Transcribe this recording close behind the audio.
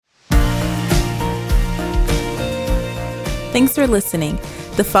Thanks for listening.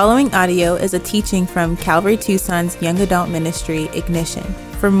 The following audio is a teaching from Calvary Tucson's young adult ministry, Ignition.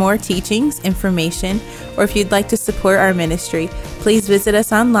 For more teachings, information, or if you'd like to support our ministry, please visit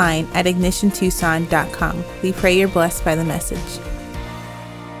us online at ignitiontucson.com. We pray you're blessed by the message.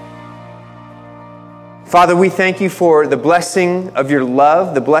 Father, we thank you for the blessing of your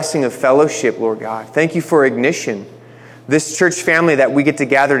love, the blessing of fellowship, Lord God. Thank you for Ignition, this church family that we get to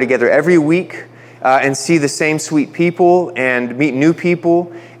gather together every week and see the same sweet people and meet new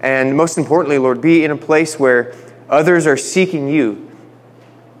people. And most importantly, Lord, be in a place where others are seeking you,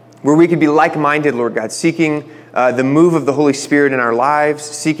 where we can be like-minded, Lord God, seeking the move of the Holy Spirit in our lives,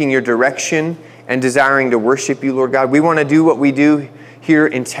 seeking your direction and desiring to worship you, Lord God. We want to do what we do here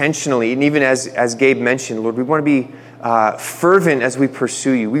intentionally. And even as Gabe mentioned, Lord, we want to be fervent as we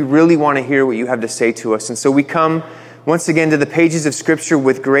pursue you. We really want to hear what you have to say to us. And so we come once again to the pages of Scripture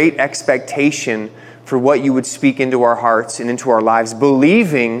with great expectation for what you would speak into our hearts and into our lives,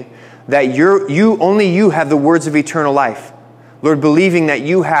 believing that only you have the words of eternal life. Lord, believing that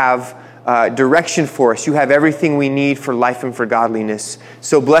you have direction for us. You have everything we need for life and for godliness.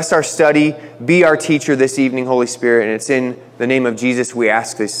 So bless our study. Be our teacher this evening, Holy Spirit. And it's in the name of Jesus we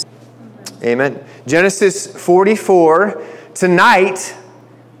ask this. Amen. Genesis 44. Tonight,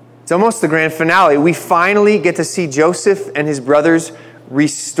 it's almost the grand finale. We finally get to see Joseph and his brothers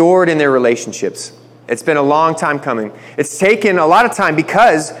restored in their relationships. It's been a long time coming. It's taken a lot of time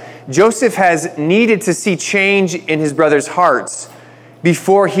because Joseph has needed to see change in his brothers' hearts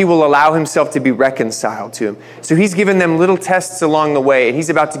before he will allow himself to be reconciled to him. So he's given them little tests along the way, and he's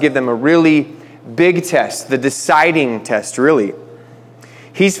about to give them a really big test, the deciding test, really.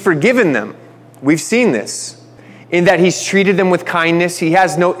 He's forgiven them. We've seen this, in that he's treated them with kindness. He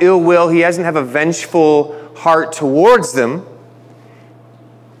has no ill will. He doesn't have a vengeful heart towards them.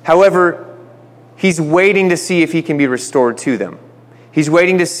 However, he's waiting to see if he can be restored to them. He's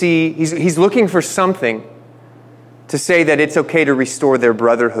waiting to see, he's looking for something to say that it's okay to restore their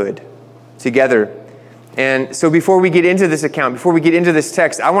brotherhood together. And so before we get into this account, before we get into this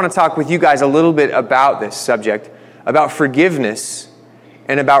text, I want to talk with you guys a little bit about this subject, about forgiveness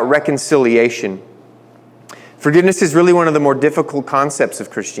and about reconciliation. Forgiveness is really one of the more difficult concepts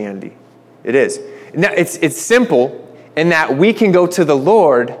of Christianity. It is. Now, it's simple in that we can go to the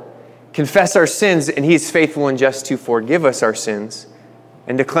Lord, confess our sins, and He is faithful and just to forgive us our sins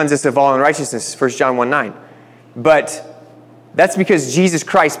and to cleanse us of all unrighteousness, 1 John 1:9. But that's because Jesus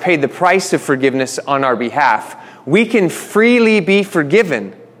Christ paid the price of forgiveness on our behalf. We can freely be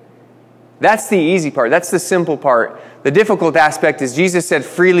forgiven. That's the easy part. That's the simple part. The difficult aspect is Jesus said,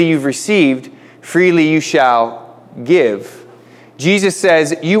 freely you've received, freely you shall give. Jesus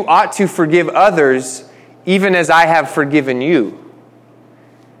says, you ought to forgive others even as I have forgiven you.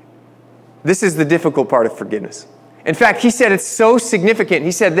 This is the difficult part of forgiveness. In fact, he said it's so significant.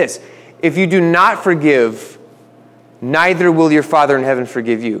 He said this, if you do not forgive, neither will your Father in heaven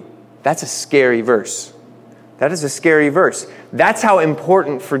forgive you. That's a scary verse. That is a scary verse. That's how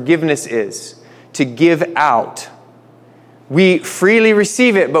important forgiveness is, to give out. We freely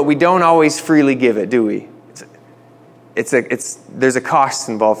receive it, but we don't always freely give it, do we? There's a cost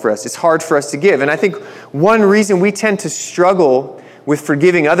involved for us. It's hard for us to give. And I think one reason we tend to struggle with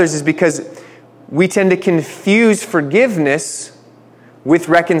forgiving others is because we tend to confuse forgiveness with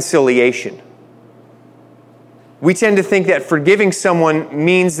reconciliation. We tend to think that forgiving someone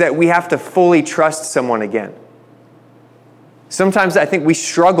means that we have to fully trust someone again. Sometimes I think we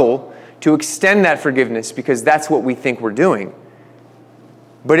struggle to extend that forgiveness because that's what we think we're doing.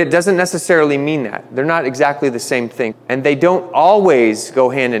 But it doesn't necessarily mean that. They're not exactly the same thing. And they don't always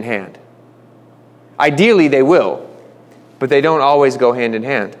go hand in hand. Ideally, they will, but they don't always go hand in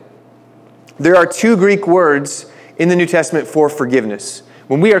hand. There are two Greek words in the New Testament for forgiveness.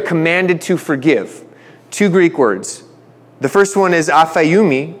 When we are commanded to forgive, two Greek words. The first one is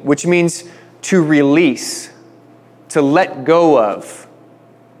aphiemi, which means to release, to let go of.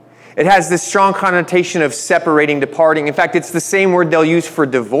 It has this strong connotation of separating, departing. In fact, it's the same word they'll use for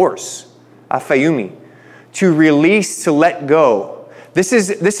divorce, aphiemi, to release, to let go. This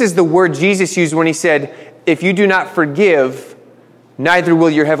is the word Jesus used when he said, if you do not forgive, neither will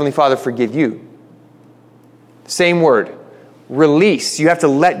your heavenly Father forgive you. Same word. Release. You have to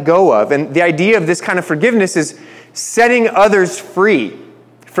let go of. And the idea of this kind of forgiveness is setting others free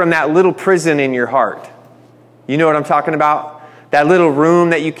from that little prison in your heart. You know what I'm talking about? That little room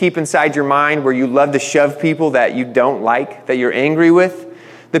that you keep inside your mind where you love to shove people that you don't like, that you're angry with.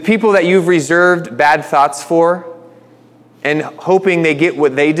 The people that you've reserved bad thoughts for and hoping they get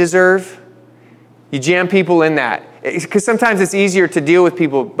what they deserve. You jam people in that. Because sometimes it's easier to deal with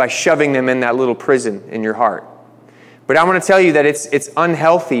people by shoving them in that little prison in your heart. But I want to tell you that it's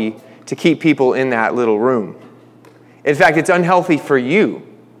unhealthy to keep people in that little room. In fact, it's unhealthy for you.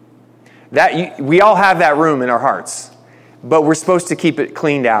 We all have that room in our hearts, but we're supposed to keep it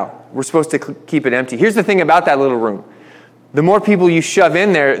cleaned out. We're supposed to keep it empty. Here's the thing about that little room. The more people you shove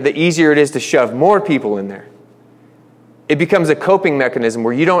in there, the easier it is to shove more people in there. It becomes a coping mechanism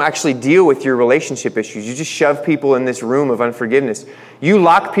where you don't actually deal with your relationship issues. You just shove people in this room of unforgiveness. You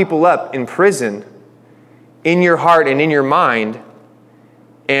lock people up in prison in your heart and in your mind,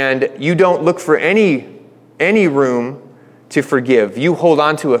 and you don't look for any room to forgive. You hold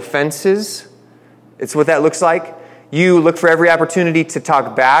on to offenses. It's what that looks like. You look for every opportunity to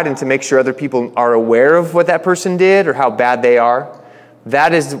talk bad and to make sure other people are aware of what that person did or how bad they are.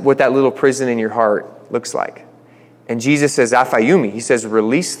 That is what that little prison in your heart looks like. And Jesus says, Afayumi, he says,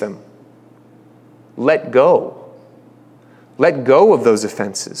 release them. Let go. Let go of those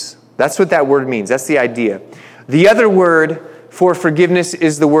offenses. That's what that word means. That's the idea. The other word for forgiveness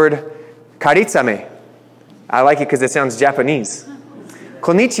is the word karitsame. I like it because it sounds Japanese.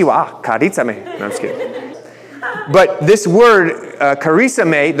 Konnichiwa, karitsame. No, I'm just kidding. But this word,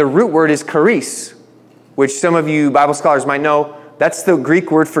 karisame, the root word is charis, which some of you Bible scholars might know. That's the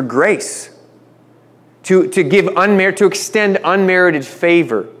Greek word for grace. To extend unmerited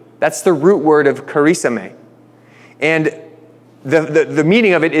favor. That's the root word of charisame. And the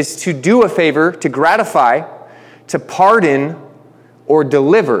meaning of it is to do a favor, to gratify, to pardon, or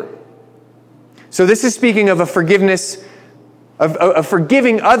deliver. So this is speaking of a forgiveness, of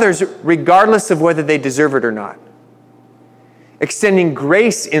forgiving others regardless of whether they deserve it or not. Extending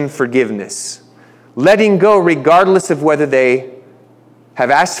grace in forgiveness. Letting go regardless of whether they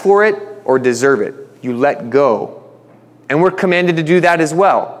have asked for it or deserve it. You let go. And we're commanded to do that as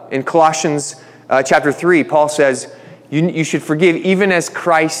well. In Colossians chapter 3, Paul says, you should forgive even as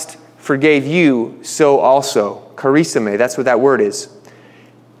Christ forgave you, so also. Charisame, that's what that word is.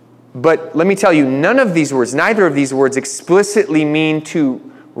 But let me tell you, neither of these words explicitly mean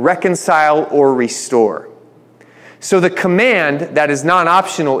to reconcile or restore. So the command that is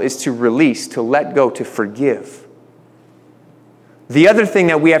non-optional is to release, to let go, to forgive. The other thing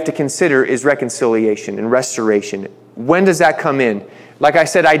that we have to consider is reconciliation and restoration. When does that come in? Like I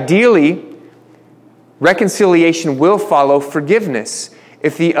said, ideally, reconciliation will follow forgiveness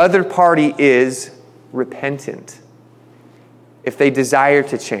if the other party is repentant, if they desire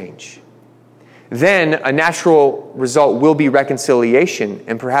to change. Then a natural result will be reconciliation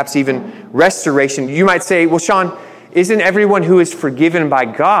and perhaps even restoration. You might say, well, Sean, isn't everyone who is forgiven by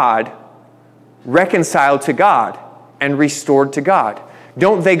God reconciled to God and restored to God?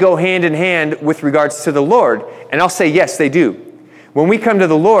 Don't they go hand in hand with regards to the Lord? And I'll say, yes, they do. When we come to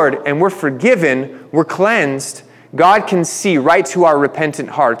the Lord and we're forgiven, we're cleansed, God can see right to our repentant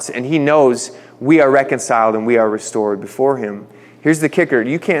hearts, and He knows we are reconciled and we are restored before Him. Here's the kicker.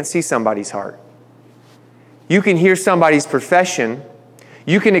 You can't see somebody's heart. You can hear somebody's profession.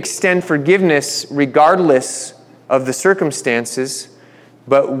 You can extend forgiveness regardless of the circumstances,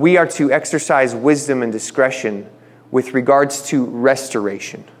 but we are to exercise wisdom and discretion with regards to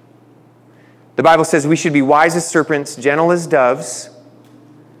restoration. The Bible says we should be wise as serpents, gentle as doves.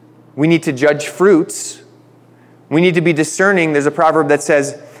 We need to judge fruits. We need to be discerning. There's a proverb that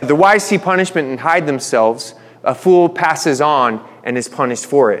says, the wise see punishment and hide themselves. A fool passes on and is punished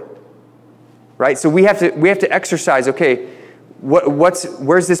for it. Right? So we have to exercise, okay,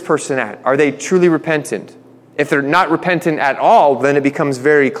 where's this person at? Are they truly repentant? If they're not repentant at all, then it becomes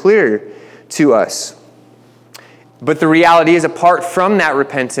very clear to us. But the reality is, apart from that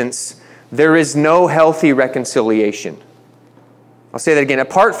repentance, there is no healthy reconciliation. I'll say that again.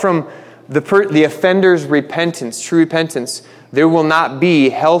 Apart from the offender's repentance, true repentance, there will not be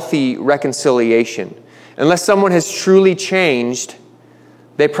healthy reconciliation. Unless someone has truly changed,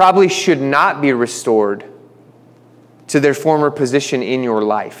 they probably should not be restored to their former position in your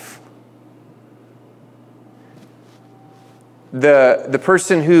life. The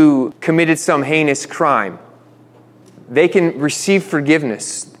person who committed some heinous crime, they can receive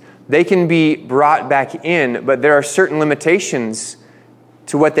forgiveness. They can be brought back in, but there are certain limitations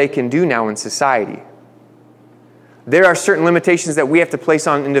to what they can do now in society. There are certain limitations that we have to place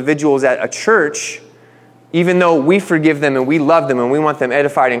on individuals at a church, even though we forgive them and we love them and we want them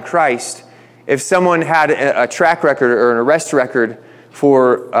edified in Christ. If someone had a track record or an arrest record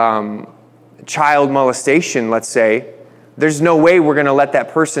for child molestation, let's say, there's no way we're going to let that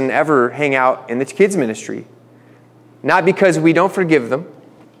person ever hang out in the kids' ministry. Not because we don't forgive them,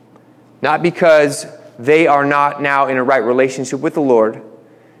 not because they are not now in a right relationship with the Lord,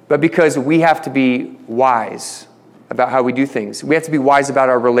 but because we have to be wise about how we do things. We have to be wise about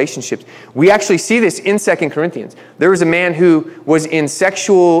our relationships. We actually see this in 2 Corinthians. There was a man who was in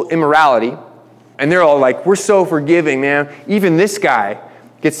sexual immorality, and they're all like, we're so forgiving, man. Even this guy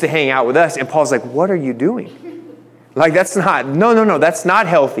gets to hang out with us. And Paul's like, what are you doing? Like, that's not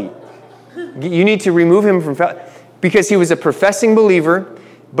healthy. You need to remove him from, because he was a professing believer,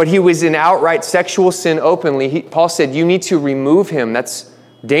 but he was in outright sexual sin openly. Paul said, you need to remove him. That's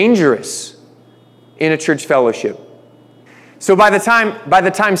dangerous in a church fellowship. So by the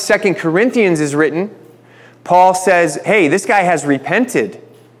time 2 Corinthians is written, Paul says, hey, this guy has repented.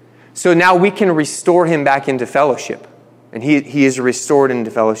 So now we can restore him back into fellowship. And he is restored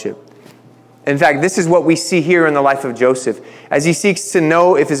into fellowship. In fact, this is what we see here in the life of Joseph, as he seeks to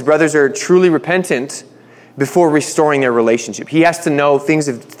know if his brothers are truly repentant before restoring their relationship. He has to know things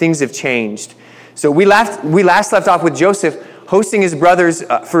have changed. So we last left off with Joseph hosting his brothers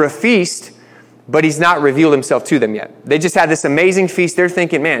for a feast, but he's not revealed himself to them yet. They just had this amazing feast. They're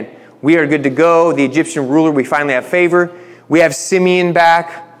thinking, man, we are good to go. The Egyptian ruler, we finally have favor. We have Simeon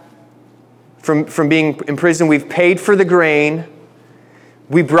back from being in prison. We've paid for the grain.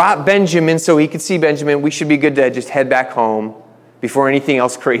 We brought Benjamin so he could see Benjamin. We should be good to just head back home before anything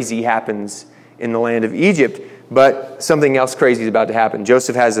else crazy happens in the land of Egypt. But something else crazy is about to happen.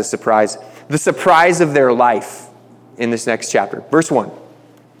 Joseph has a surprise. The surprise of their life in this next chapter. Verse 1.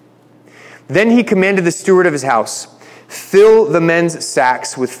 Then he commanded the steward of his house, fill the men's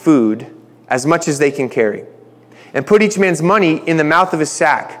sacks with food as much as they can carry, and put each man's money in the mouth of his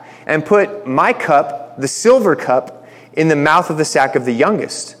sack, and put my cup, the silver cup, in the mouth of the sack of the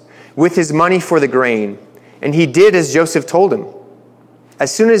youngest, with his money for the grain. And he did as Joseph told him.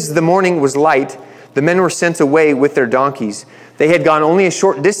 As soon as the morning was light, the men were sent away with their donkeys. They had gone only a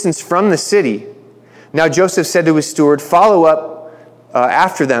short distance from the city. Now Joseph said to his steward, follow up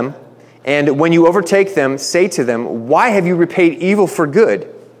after them, and when you overtake them, say to them, why have you repaid evil for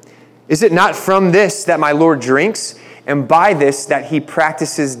good? Is it not from this that my Lord drinks, and by this that he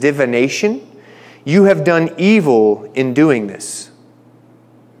practices divination? You have done evil in doing this.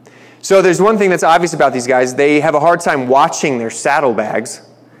 So there's one thing that's obvious about these guys. They have a hard time watching their saddlebags.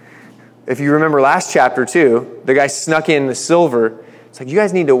 If you remember last chapter too, the guy snuck in the silver. It's like, you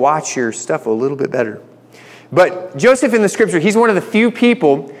guys need to watch your stuff a little bit better. But Joseph in the scripture, he's one of the few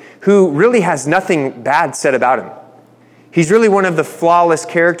people who really has nothing bad said about him. He's really one of the flawless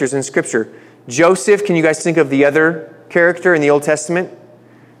characters in scripture. Joseph, can you guys think of the other character in the Old Testament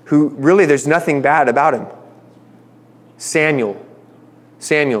who really there's nothing bad about him? Samuel.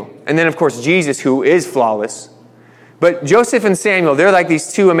 And then, of course, Jesus, who is flawless. But Joseph and Samuel, they're like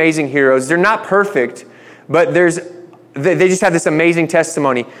these two amazing heroes. They're not perfect, but they just have this amazing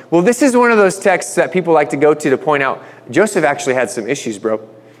testimony. Well, this is one of those texts that people like to go to point out, Joseph actually had some issues, bro.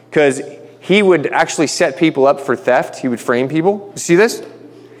 Because he would actually set people up for theft. He would frame people. You see this?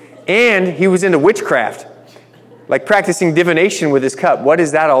 And he was into witchcraft. Like practicing divination with his cup. What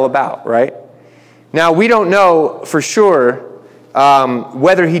is that all about, right? Now, we don't know for sure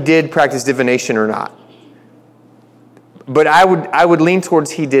whether he did practice divination or not. But I would lean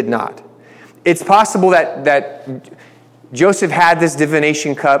towards he did not. It's possible that Joseph had this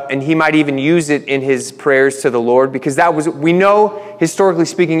divination cup and he might even use it in his prayers to the Lord, because we know, historically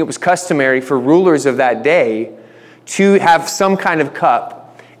speaking, it was customary for rulers of that day to have some kind of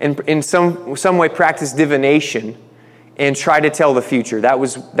cup and in some way practice divination and try to tell the future.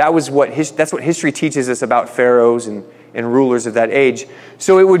 That's what history teaches us about pharaohs and rulers of that age.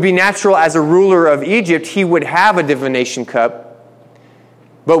 So it would be natural, as a ruler of Egypt, he would have a divination cup.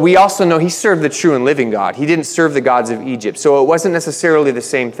 But we also know he served the true and living God. He didn't serve the gods of Egypt. So it wasn't necessarily the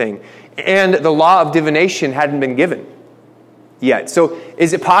same thing. And the law of divination hadn't been given yet. So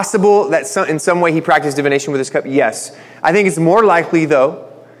is it possible that in some way he practiced divination with his cup? Yes. I think it's more likely,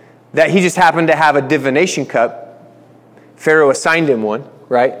 though, that he just happened to have a divination cup. Pharaoh assigned him one,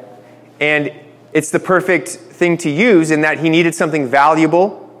 right? And it's the perfect thing to use in that he needed something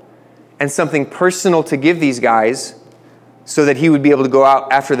valuable and something personal to give these guys so that he would be able to go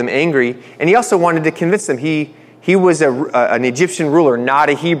out after them angry. And he also wanted to convince them. He was an Egyptian ruler, not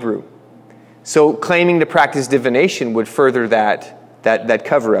a Hebrew. So claiming to practice divination would further that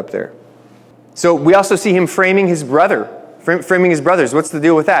cover up there. So we also see him framing his brothers. What's the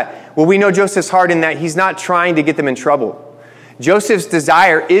deal with that? Well, we know Joseph's heart in that he's not trying to get them in trouble. Joseph's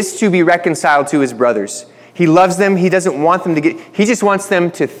desire is to be reconciled to his brothers. He loves them. He doesn't want them he just wants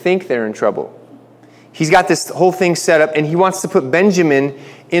them to think they're in trouble. He's got this whole thing set up, and he wants to put Benjamin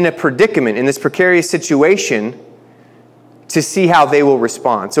in a predicament, in this precarious situation, to see how they will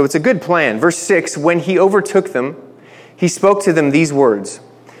respond. So it's a good plan. Verse 6, when he overtook them, he spoke to them these words.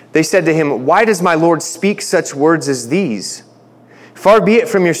 They said to him, "Why does my Lord speak such words as these? Far be it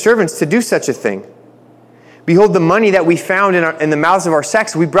from your servants to do such a thing. Behold, the money that we found in the mouths of our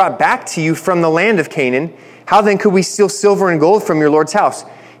sacks we brought back to you from the land of Canaan. How then could we steal silver and gold from your Lord's house?"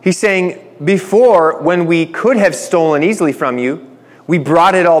 He's saying, before, when we could have stolen easily from you, we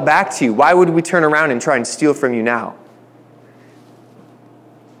brought it all back to you. Why would we turn around and try and steal from you now?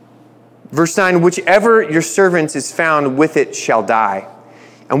 Verse 9, "Whichever your servant is found with it shall die,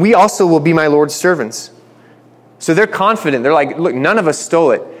 and we also will be my Lord's servants." So they're confident. They're like, look, none of us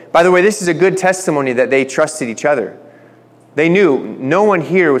stole it. By the way, this is a good testimony that they trusted each other. They knew no one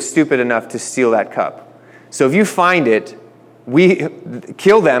here was stupid enough to steal that cup. So if you find it, we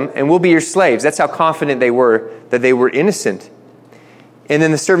kill them and we'll be your slaves. That's how confident they were that they were innocent. And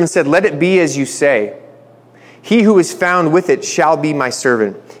then the servant said, "Let it be as you say. He who is found with it shall be my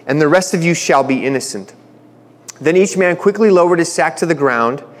servant, and the rest of you shall be innocent." Then each man quickly lowered his sack to the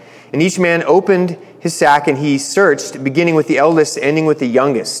ground, and each man opened his sack, and he searched, beginning with the eldest, ending with the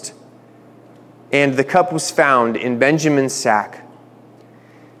youngest. And the cup was found in Benjamin's sack.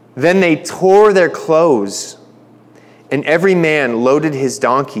 Then they tore their clothes, and every man loaded his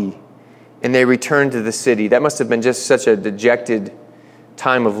donkey, and they returned to the city. That must have been just such a dejected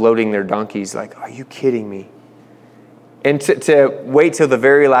time of loading their donkeys. Like, are you kidding me? And to wait till the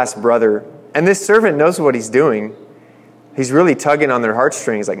very last brother. And this servant knows what he's doing. He's really tugging on their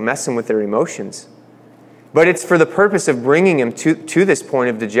heartstrings, like messing with their emotions. But it's for the purpose of bringing him to this point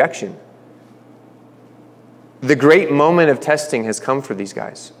of dejection. The great moment of testing has come for these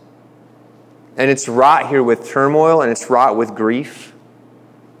guys. And it's wrought here with turmoil, and it's wrought with grief.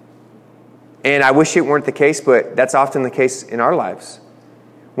 And I wish it weren't the case, but that's often the case in our lives.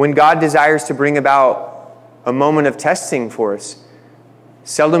 When God desires to bring about a moment of testing for us,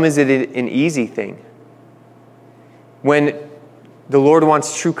 seldom is it an easy thing. When the Lord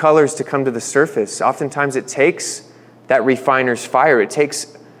wants true colors to come to the surface, oftentimes it takes that refiner's fire. It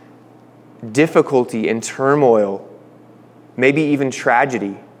takes difficulty and turmoil, maybe even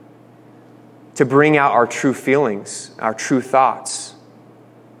tragedy, to bring out our true feelings, our true thoughts,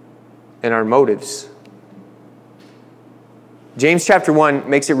 and our motives. James chapter 1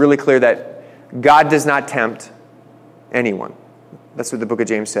 makes it really clear that God does not tempt anyone. That's what the book of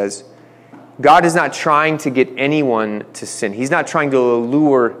James says. God is not trying to get anyone to sin. He's not trying to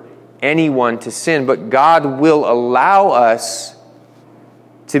allure anyone to sin, but God will allow us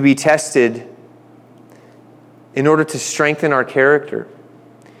to be tested in order to strengthen our character,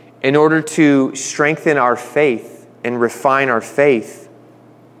 in order to strengthen our faith and refine our faith.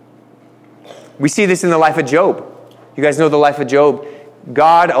 We see this in the life of Job. You guys know the life of Job.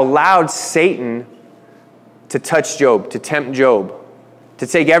 God allowed Satan to touch Job, to tempt Job, to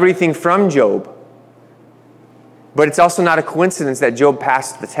take everything from Job. But it's also not a coincidence that Job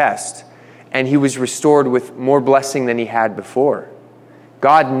passed the test and he was restored with more blessing than he had before.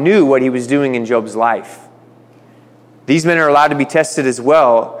 God knew what he was doing in Job's life. These men are allowed to be tested as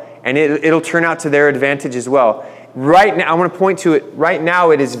well, and it'll turn out to their advantage as well. Right now, I want to point to it. Right now,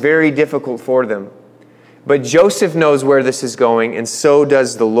 it is very difficult for them. But Joseph knows where this is going, and so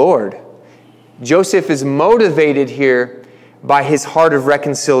does the Lord. Joseph is motivated here by his heart of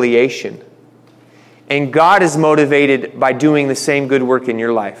reconciliation. And God is motivated by doing the same good work in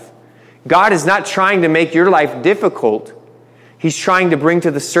your life. God is not trying to make your life difficult. He's trying to bring to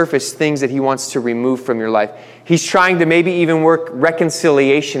the surface things that he wants to remove from your life. He's trying to maybe even work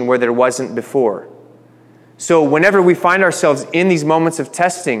reconciliation where there wasn't before. So whenever we find ourselves in these moments of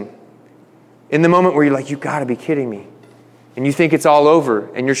testing, in the moment where you're like, you got to be kidding me, and you think it's all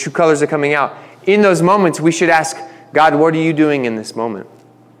over, and your true colors are coming out, in those moments we should ask, God, what are you doing in this moment?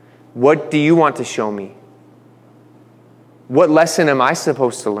 What do you want to show me? What lesson am I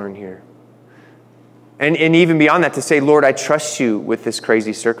supposed to learn here? And even beyond that, to say, Lord, I trust you with this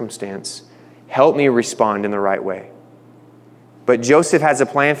crazy circumstance. Help me respond in the right way. But Joseph has a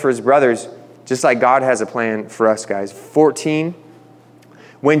plan for his brothers, just like God has a plan for us, guys. 14,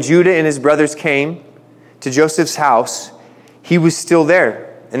 when Judah and his brothers came to Joseph's house, he was still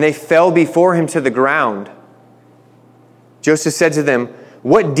there, and they fell before him to the ground. Joseph said to them,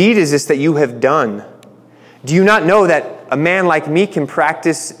 "What deed is this that you have done? Do you not know that a man like me can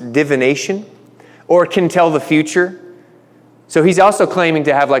practice divination or can tell the future?" So he's also claiming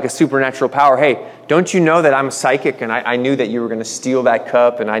to have like a supernatural power. Hey, don't you know that I'm a psychic, and I knew that you were going to steal that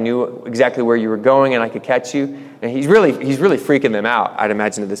cup, and I knew exactly where you were going, and I could catch you? And he's really freaking them out, I'd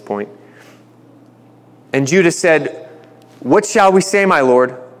imagine, at this point. And Judah said, "What shall we say, my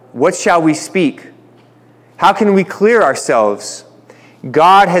Lord? What shall we speak? How can we clear ourselves?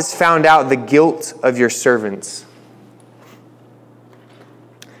 God has found out the guilt of your servants."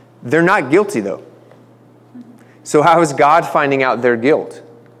 They're not guilty, though. So how is God finding out their guilt?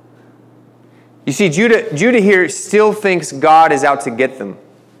 You see, Judah here still thinks God is out to get them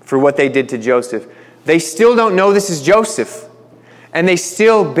for what they did to Joseph. They still don't know this is Joseph. And they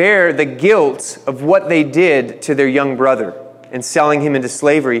still bear the guilt of what they did to their young brother and selling him into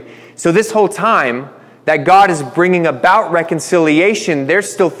slavery. So this whole time that God is bringing about reconciliation, they're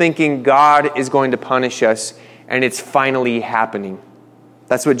still thinking God is going to punish us, and it's finally happening.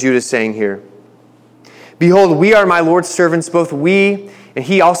 That's what Judah's saying here. Behold, we are my Lord's servants, both we and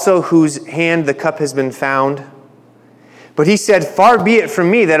he also whose hand the cup has been found. But he said, far be it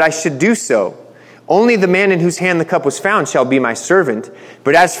from me that I should do so. Only the man in whose hand the cup was found shall be my servant.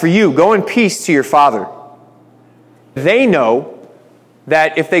 But as for you, go in peace to your father. They know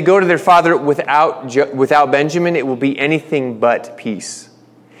that if they go to their father without Benjamin, it will be anything but peace.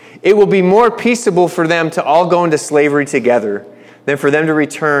 It will be more peaceable for them to all go into slavery together than for them to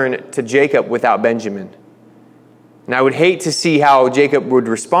return to Jacob without Benjamin. And I would hate to see how Jacob would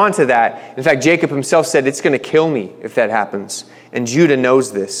respond to that. In fact, Jacob himself said, it's going to kill me if that happens. And Judah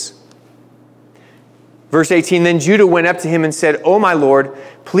knows this. Verse 18, then Judah went up to him and said, O my Lord,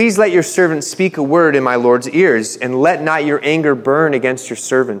 please let your servant speak a word in my Lord's ears, and let not your anger burn against your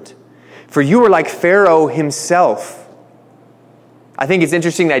servant. For you are like Pharaoh himself. I think it's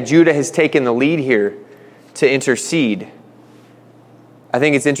interesting that Judah has taken the lead here to intercede. I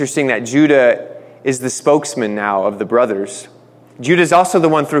think it's interesting that Judah is the spokesman now of the brothers. Judah is also the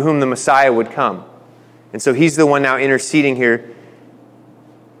one through whom the Messiah would come. And so he's the one now interceding here.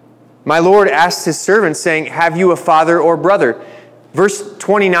 My Lord asked his servant, saying, have you a father or brother? Verse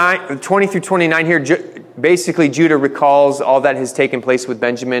 20 through 29 here, basically Judah recalls all that has taken place with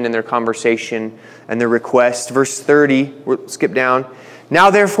Benjamin and their conversation and their request. Verse 30, we'll skip down.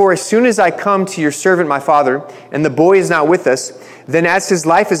 Now therefore, as soon as I come to your servant my father, and the boy is not with us, then as his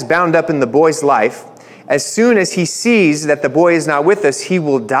life is bound up in the boy's life, as soon as he sees that the boy is not with us, he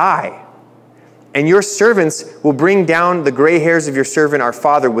will die. And your servants will bring down the gray hairs of your servant our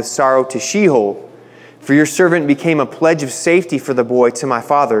father with sorrow to Sheol. For your servant became a pledge of safety for the boy to my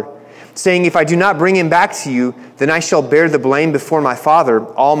father, saying, if I do not bring him back to you, then I shall bear the blame before my father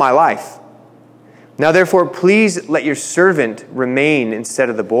all my life. Now therefore, please let your servant remain instead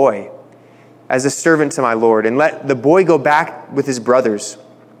of the boy, as a servant to my Lord, and let the boy go back with his brothers.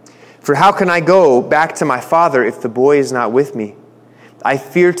 For how can I go back to my father if the boy is not with me? I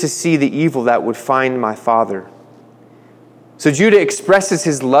fear to see the evil that would find my father. So Judah expresses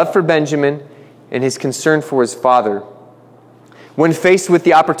his love for Benjamin and his concern for his father. When faced with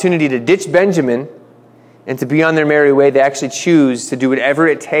the opportunity to ditch Benjamin and to be on their merry way, they actually choose to do whatever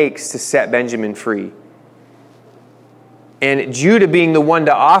it takes to set Benjamin free. And Judah being the one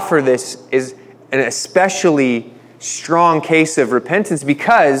to offer this is an especially strong case of repentance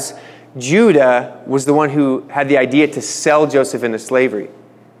because Judah was the one who had the idea to sell Joseph into slavery.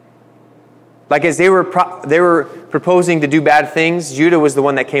 Like as they were proposing to do bad things, Judah was the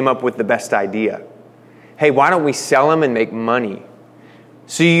one that came up with the best idea. Hey, why don't we sell him and make money?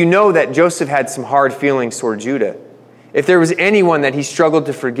 So you know that Joseph had some hard feelings toward Judah. If there was anyone that he struggled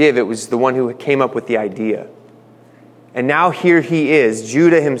to forgive, it was the one who came up with the idea. And now here he is,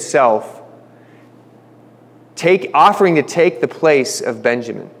 Judah himself, offering to take the place of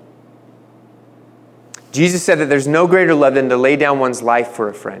Benjamin. Jesus said that there's no greater love than to lay down one's life for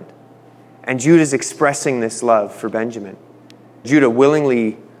a friend. And Judah's expressing this love for Benjamin. Judah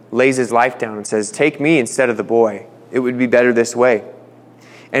willingly lays his life down and says, take me instead of the boy. It would be better this way.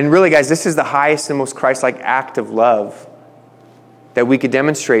 And really, guys, this is the highest and most Christ-like act of love that we could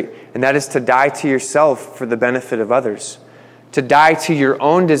demonstrate. And that is to die to yourself for the benefit of others. To die to your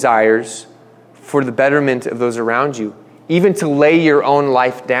own desires for the betterment of those around you. Even to lay your own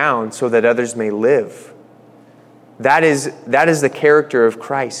life down so that others may live. That is the character of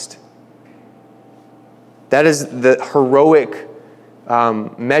Christ. That is the heroic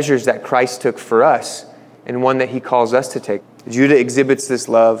measures that Christ took for us and one that he calls us to take. Judah exhibits this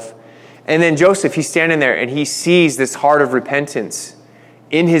love. And then Joseph, he's standing there and he sees this heart of repentance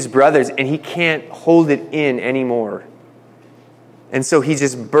in his brothers and he can't hold it in anymore. And so he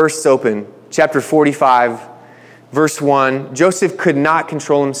just bursts open. Chapter 45, verse 1, Joseph could not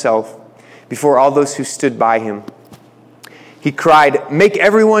control himself before all those who stood by him. He cried, make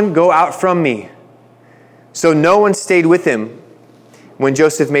everyone go out from me. So no one stayed with him when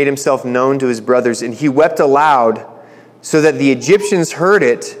Joseph made himself known to his brothers, and he wept aloud so that the Egyptians heard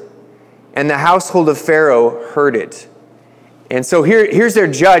it and the household of Pharaoh heard it. And so here's their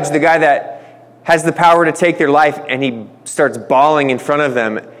judge, the guy that has the power to take their life, and he starts bawling in front of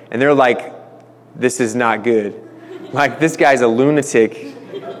them, and they're like, this is not good. Like, this guy's a lunatic.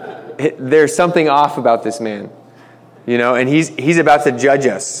 there's something off about this man, and he's about to judge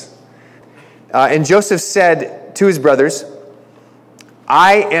us. And Joseph said to his brothers,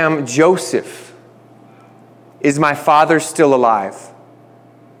 I am Joseph. Is my father still alive?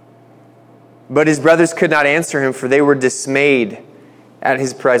 But his brothers could not answer him, for they were dismayed at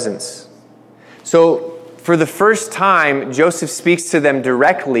his presence. So, for the first time, Joseph speaks to them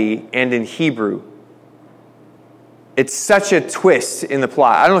directly and in Hebrew. It's such a twist in the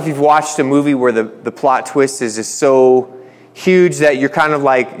plot. I don't know if you've watched a movie where the plot twist is just so huge that you're kind of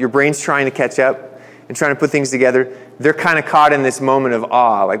like, your brain's trying to catch up and trying to put things together. They're kind of caught in this moment of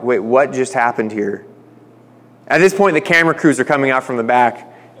awe, like, wait, what just happened here? At this point, the camera crews are coming out from the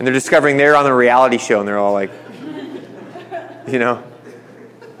back, and they're discovering they're on a reality show, and they're all like, they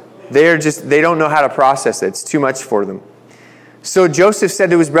don't know how to process it. It's too much for them. So Joseph said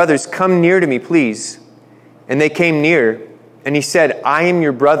to his brothers, come near to me, please. And they came near, and he said, I am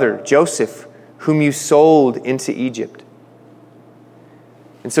your brother, Joseph, whom you sold into Egypt.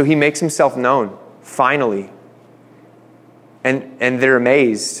 And so he makes himself known, finally. And they're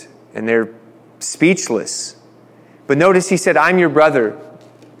amazed, and they're speechless. But notice he said, I'm your brother.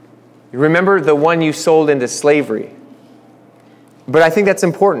 You remember the one you sold into slavery. But I think that's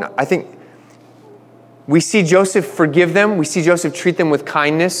important. I think we see Joseph forgive them. We see Joseph treat them with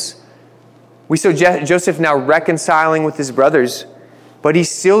kindness. We saw Joseph now reconciling with his brothers, but he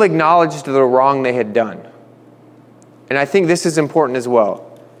still acknowledged the wrong they had done. And I think this is important as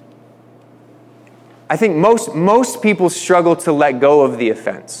well. I think most people struggle to let go of the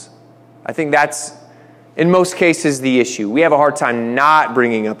offense. I think that's, in most cases, the issue. We have a hard time not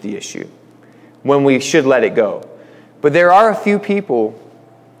bringing up the issue when we should let it go. But there are a few people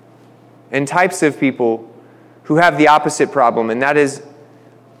and types of people who have the opposite problem, and that is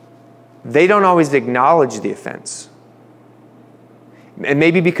they don't always acknowledge the offense. And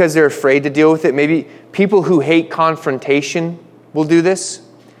maybe because they're afraid to deal with it. Maybe people who hate confrontation will do this.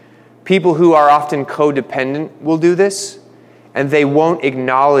 People who are often codependent will do this, and they won't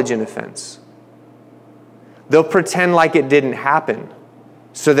acknowledge an offense. They'll pretend like it didn't happen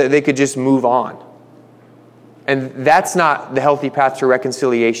so that they could just move on. And that's not the healthy path to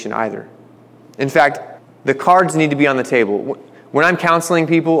reconciliation either. In fact, the cards need to be on the table. When I'm counseling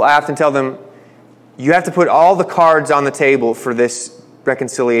people, I often tell them, you have to put all the cards on the table for this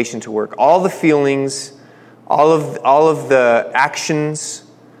reconciliation to work. All the feelings, all of the actions,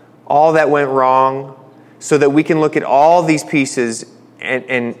 all that went wrong, so that we can look at all these pieces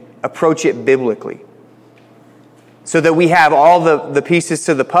and approach it biblically. So that we have all the pieces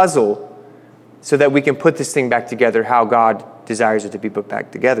to the puzzle, so that we can put this thing back together how God desires it to be put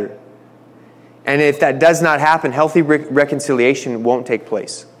back together. And if that does not happen, healthy reconciliation won't take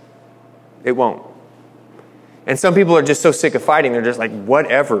place. It won't. And some people are just so sick of fighting, they're just like,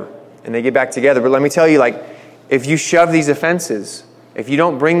 whatever, and they get back together. But let me tell you, if you shove these offenses, if you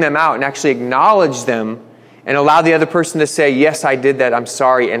don't bring them out and actually acknowledge them and allow the other person to say, yes, I did that, I'm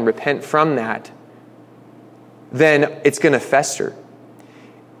sorry, and repent from that, then it's going to fester.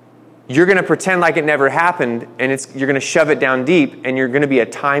 You're going to pretend like it never happened, and you're going to shove it down deep, and you're going to be a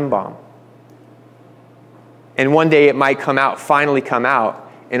time bomb. And one day it might finally come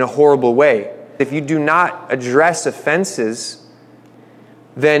out in a horrible way. If you do not address offenses,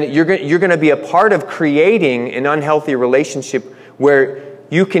 then you're going to be a part of creating an unhealthy relationship where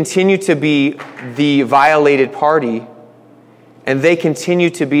you continue to be the violated party and they continue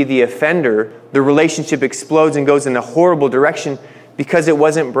to be the offender. The relationship explodes and goes in a horrible direction because it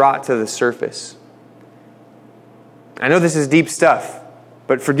wasn't brought to the surface. I know this is deep stuff,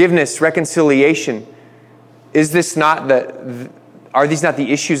 but forgiveness, reconciliation, are these not the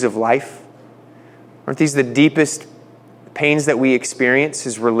issues of life? Aren't these the deepest pains that we experience,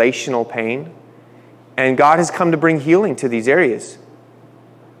 is relational pain? And God has come to bring healing to these areas.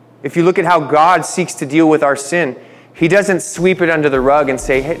 If you look at how God seeks to deal with our sin, He doesn't sweep it under the rug and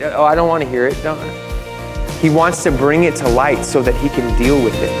say, hey, I don't want to hear it. He wants to bring it to light so that He can deal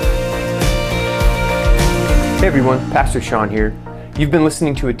with it. Hey everyone, Pastor Sean here. You've been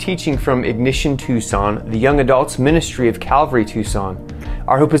listening to a teaching from Ignition Tucson, the young adults ministry of Calvary Tucson.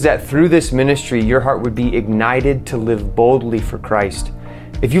 Our hope is that through this ministry, your heart would be ignited to live boldly for Christ.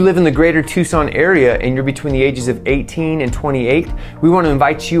 If you live in the greater Tucson area and you're between the ages of 18 and 28, we want to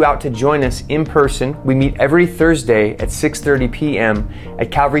invite you out to join us in person. We meet every Thursday at 6:30 p.m.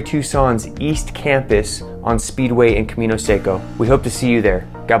 at Calvary Tucson's East Campus on Speedway in Camino Seco. We hope to see you there.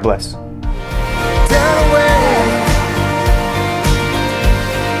 God bless.